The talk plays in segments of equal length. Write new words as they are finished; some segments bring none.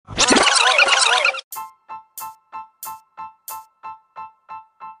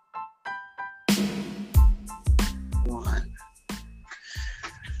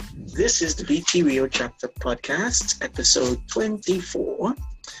This is the BT Rio Chapter Podcast, episode 24.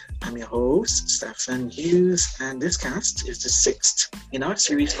 I'm your host, Stefan Hughes, and this cast is the sixth in our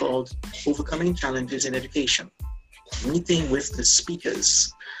series called Overcoming Challenges in Education, Meeting with the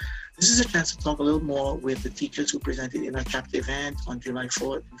Speakers. This is a chance to talk a little more with the teachers who presented in our chapter event on July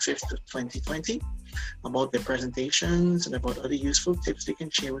 4th and 5th of 2020 about their presentations and about other useful tips they can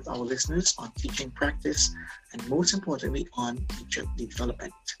share with our listeners on teaching practice and most importantly on teacher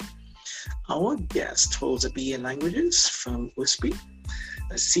development. Our guest holds a BA in Languages from USP,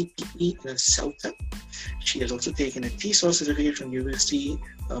 a CPE and a CELTA. She has also taken a TESOL certificate from the University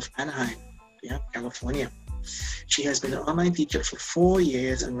of Anaheim, California. She has been an online teacher for 4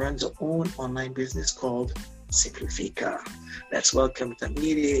 years and runs her own online business called Simplifica. Let's welcome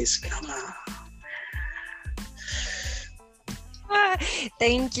Tamires Gama.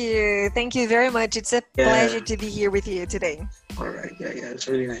 Thank you. Thank you very much. It's a pleasure to be here with you today. All right. It's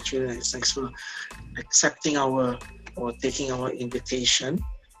really nice. Really nice. Thanks for accepting taking our invitation.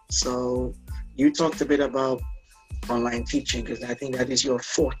 So you talked a bit about online teaching because I think that is your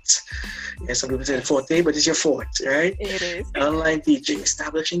forte. Yeah, some people say forte, but it's your forte, right? It is. Online teaching,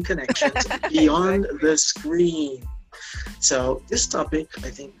 establishing connections beyond the screen. So this topic, I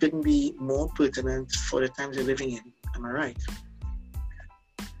think, couldn't be more pertinent for the times we're living in. Am I right?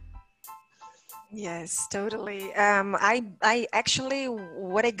 Yes, totally. I actually,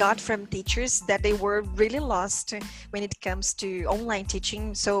 what I got from teachers that they were really lost when it comes to online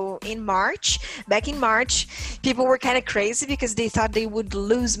teaching. So back in March, people were kind of crazy because they thought they would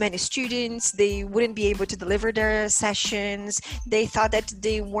lose many students. They wouldn't be able to deliver their sessions. They thought that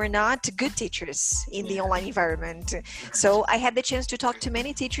they were not good teachers in the online environment. So I had the chance to talk to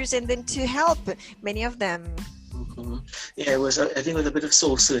many teachers and then to help many of them. Mm-hmm. Yeah, I think it was a bit of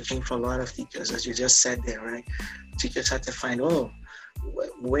soul searching for a lot of teachers, as you just said there, right? Teachers had to find,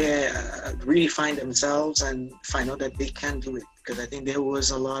 where really find themselves and find out that they can do it. Because I think there was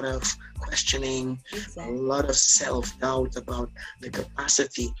a lot of questioning, a lot of self-doubt about the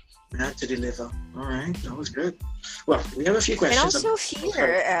capacity to deliver. All right, that was good. Well, we have a few questions. And also fear.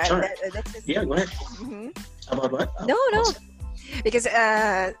 Go ahead. Mm-hmm. About what? No. Because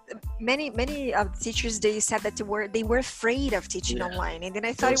many of the teachers, they said that they were afraid of teaching online, and then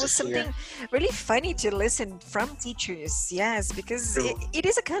I thought it was something really funny to listen from teachers. Yes, because it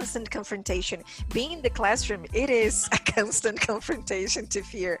is a constant confrontation. Being in the classroom, it is a constant confrontation to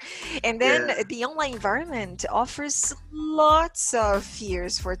fear, and then the online environment offers lots of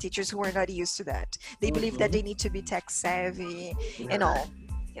fears for teachers who are not used to that. They believe that they need to be tech savvy and all.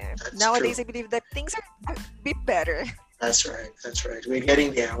 Yeah. Nowadays, I believe that things are a bit better. That's right. We're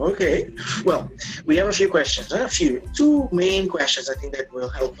getting there. Okay. Well, we have a few questions. Two main questions I think that will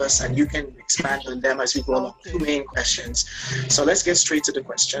help us, and you can expand on them as we go along. Two main questions. So let's get straight to the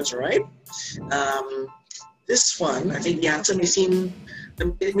questions, right? This one, I think the answer may seem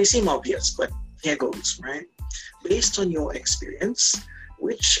obvious, but here goes, right? Based on your experience,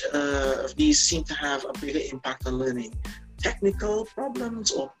 which of these seem to have a bigger impact on learning? Technical problems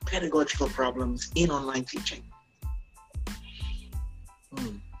or pedagogical problems in online teaching?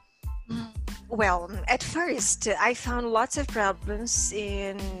 Well, at first, I found lots of problems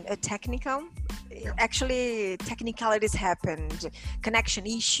in technical. Actually, technicalities happened. Connection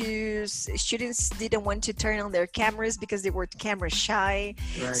issues. Students didn't want to turn on their cameras because they were camera shy.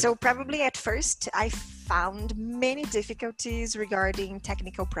 Right. So probably at first, I found many difficulties regarding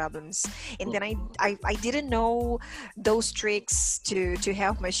technical problems, and then I didn't know those tricks to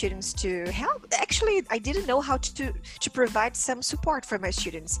help my students to help. Actually, I didn't know how to provide some support for my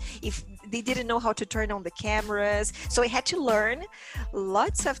students if they didn't know how to turn on the cameras. So I had to learn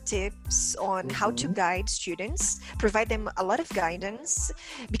lots of tips on how to guide students, provide them a lot of guidance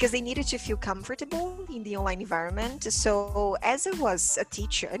because they needed to feel comfortable in the online environment. So as I was a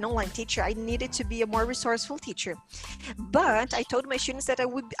teacher, an online teacher, I needed to be a more resourceful teacher. But I told my students that I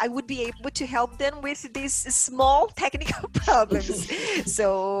would be able to help them with these small technical problems.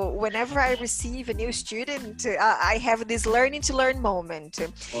 So whenever I receive a new student, I have this learning to learn moment.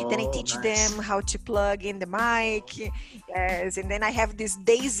 Then I teach them how to plug in the mic. Yes, and then I have this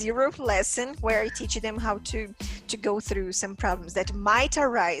day zero lesson where I teach them how to go through some problems that might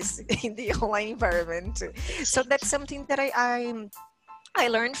arise in the online environment. So that's something that I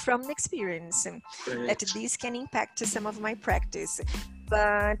learned from experience, that this can impact some of my practice.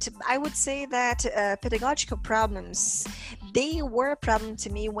 But I would say that pedagogical problems, they were a problem to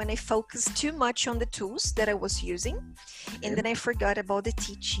me when I focused too much on the tools that I was using, and then I forgot about the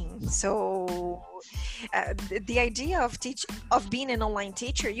teaching. So the idea of being an online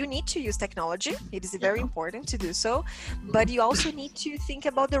teacher, you need to use technology. It is very important to do so, but you also need to think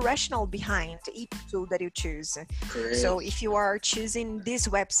about the rationale behind each tool that you choose. Correct. So if you are choosing this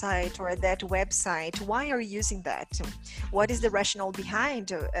website or that website, why are you using that? What is the rationale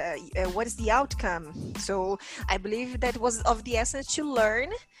behind? What is the outcome? So I believe that was of the essence to learn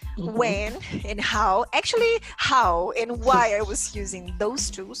when and how and why I was using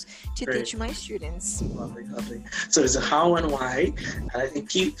those tools to teach my students. Lovely. So it's a how and why. And I think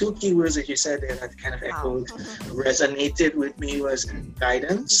two keywords that you said there that kind of echoed, resonated with me was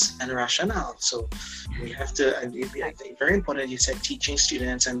guidance and rationale. So we have to, and I think very important, you said teaching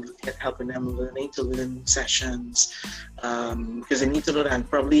students and helping them learning to learn sessions, because they need to know that. And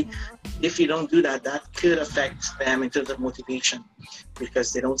probably if you don't do that, that could affect them in terms of motivation,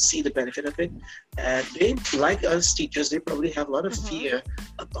 because they don't see the benefit of it. They, like us teachers, they probably have a lot of fear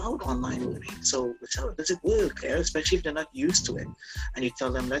about online learning. So does it work? Especially if they're not used to it. And you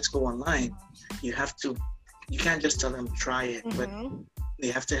tell them, let's go online. You can't just tell them try it, but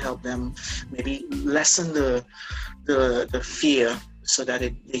you have to help them maybe lessen the fear so that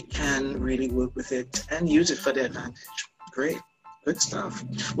they can really work with it and use it for their advantage. Great, good stuff.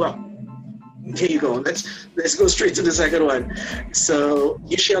 Well, here you go. Let's go straight to the second one. So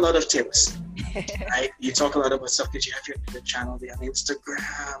you share a lot of tips, right? You talk a lot about stuff that you have your channel there on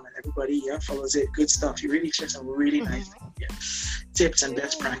Instagram, and everybody follows it. Good stuff. You really share some really nice tips and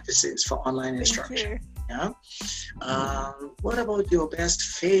best practices for online instruction. Yeah. What about your best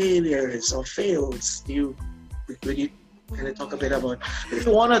failures or fails? Would you kind of talk a bit about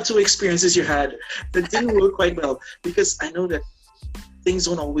one or two experiences you had that didn't work quite well? Because I know that things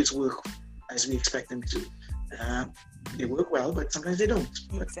don't always work as we expect them to. They work well, but sometimes they don't.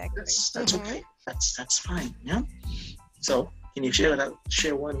 But exactly. That's okay. That's fine. Yeah. So can you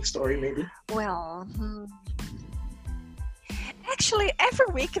share one story maybe? Well, actually, every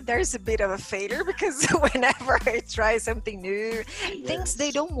week there's a bit of a failure, because whenever I try something new, things, they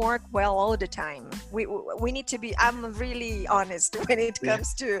don't work well all the time. We need to be, I'm really honest when it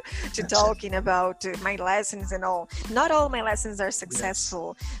comes to talking about my lessons and all. Not all my lessons are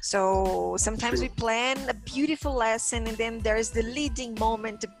successful. So sometimes we plan a beautiful lesson, and then there's the leading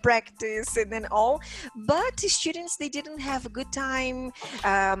moment to practice and then all. But the students, they didn't have a good time.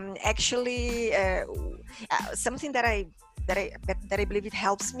 Actually, something that I believe it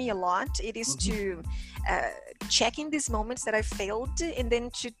helps me a lot, it is to check in these moments that I failed, and then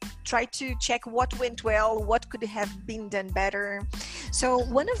to try to check what went well, what could have been done better. So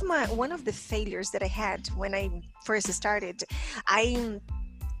one of the failures that I had when I first started, I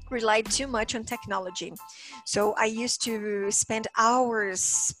relied too much on technology. So I used to spend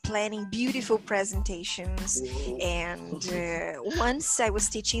hours planning beautiful presentations. And once I was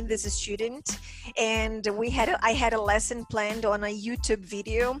teaching this student, and I had a lesson planned on a YouTube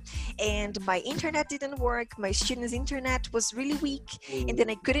video, and my internet didn't work. My student's internet was really weak, and then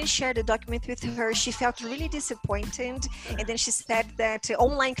I couldn't share the document with her. She felt really disappointed, and then she said that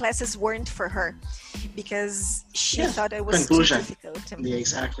online classes weren't for her because she thought it was too difficult. Yeah,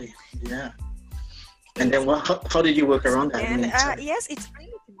 exactly. Yeah. And then how did you work around that? And yes, it's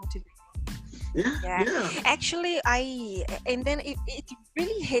really motivating. Yeah. Actually, it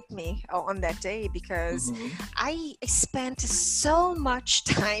really hit me on that day, because I spent so much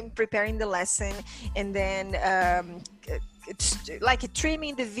time preparing the lesson, and then like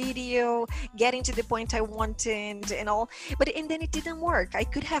trimming the video, getting to the point I wanted and all, and then it didn't work. I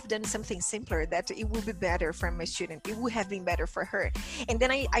could have done something simpler that it would be better for my student. It would have been better for her. And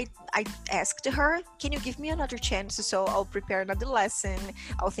then I asked her, can you give me another chance? So I'll prepare another lesson.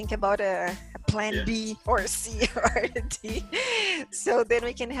 I'll think about a plan B or C or D. So then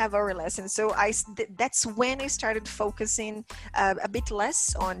we can have our lesson. So that's when I started focusing a bit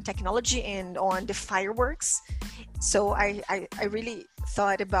less on technology and on the fireworks. So I really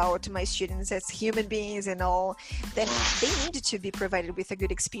thought about my students as human beings and all, that they need to be provided with a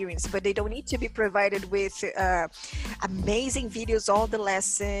good experience, but they don't need to be provided with amazing videos, all the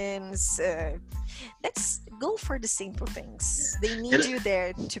lessons. Let's go for the simple things. They need you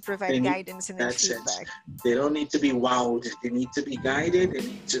there to provide guidance and feedback. They don't need to be wowed. They need to be guided. They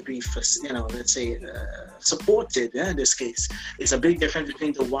need to be, let's say, supported. In this case, it's a big difference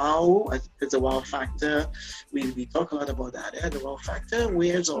between the wow, the wow factor. We talk a lot about that. The wow factor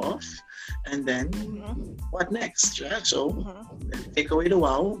wears off, and then what next? Yeah? So take away the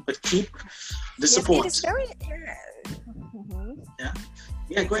wow, but keep the support. It is very.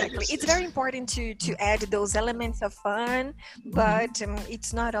 Yeah, go ahead. Exactly. It's very important to add those elements of fun, but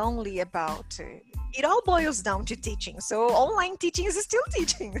it's not only about. It all boils down to teaching. So online teaching is still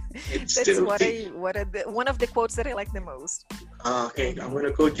teaching. It's That's still one of the quotes that I like the most. okay. I'm going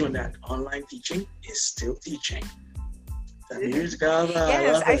to quote you on that. Online teaching is still teaching. Tamiris Gaba, I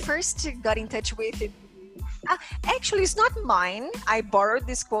Yes, love I it. first got in touch with it. Actually, it's not mine. I borrowed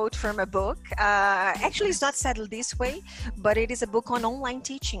this quote from a book. Actually, it's not settled this way, but it is a book on online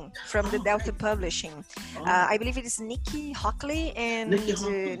teaching from the Oh, Delta great. Publishing. Oh, I believe it is Nikki Hockley and Nikki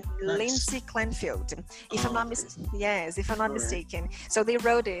Hockley. Nice. Lindsay Clenfield, if I'm Oh, not okay. yes, if I'm not All right. mistaken. So they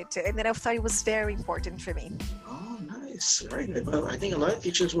wrote it, and then I thought it was very important for me. Oh, nice. Very good. Well, I think a lot of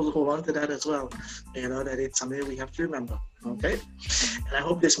teachers will hold on to that as well. You know, that it's something we have to remember. Okay. And I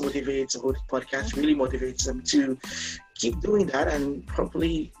hope this motivates, I hope the podcast really motivates them to keep doing that and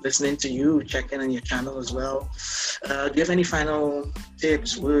probably listening to you, check in on your channel as well. Do you have any final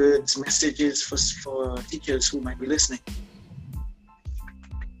tips, words, messages for teachers who might be listening?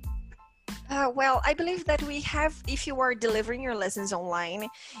 Well, I believe that we have, if you are delivering your lessons online,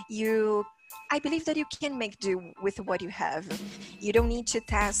 I believe that you can make do with what you have. You don't need to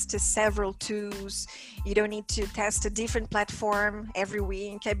test several tools. You don't need to test a different platform every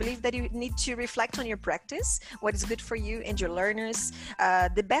week. I believe that you need to reflect on your practice, what is good for you and your learners.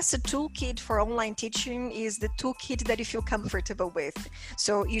 The best toolkit for online teaching is the toolkit that you feel comfortable with.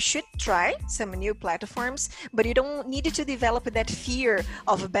 So you should try some new platforms, but you don't need to develop that fear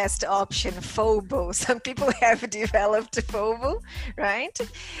of best option, FOBO. Some people have developed FOBO, right?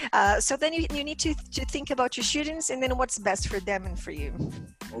 So then you need to think about your students and then what's best for them and for you.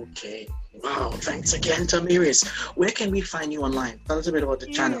 Okay. Wow. Thanks again, Tamiris. Where can we find you online? Tell us a bit about the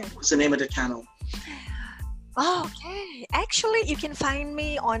channel. What's the name of the channel? Okay, actually you can find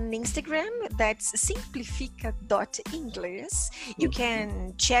me on Instagram. That's simplifica.inglês. You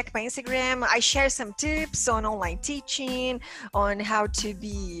can check my Instagram. I share some tips on online teaching, on how to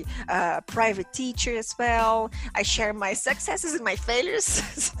be a private teacher as well. I share my successes and my failures.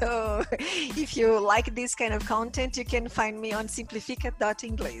 So if you like this kind of content, you can find me on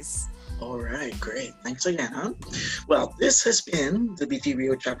simplifica.inglês. All right, great. Thanks again, huh? Well, this has been the BT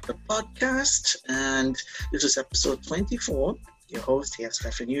Rio Chapter Podcast, and this is episode 24. Your host here,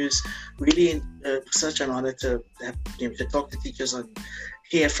 Stefan Hughes. Really such an honor to talk to teachers and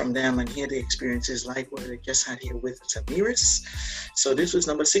hear from them and hear the experiences like what I just had here with Tamiris. So this was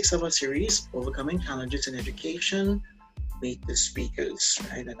number 6 of our series, Overcoming Challenges in Education. Meet the speakers,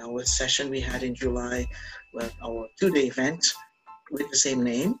 right? And our session we had in July, well, our 2-day event with the same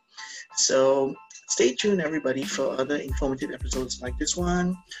name. So stay tuned, everybody, for other informative episodes like this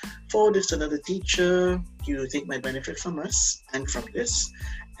one. Forward this to another teacher you think might benefit from us and from this.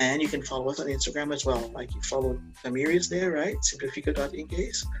 And you can follow us on Instagram as well. Like you follow Tamiris there, right?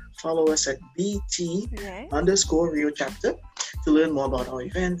 Simplifica.inglês. Follow us at BT_Rio Chapter to learn more about our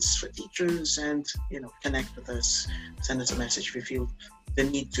events for teachers and, connect with us. Send us a message if you feel the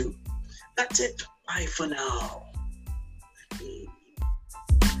need to. That's it. Bye for now.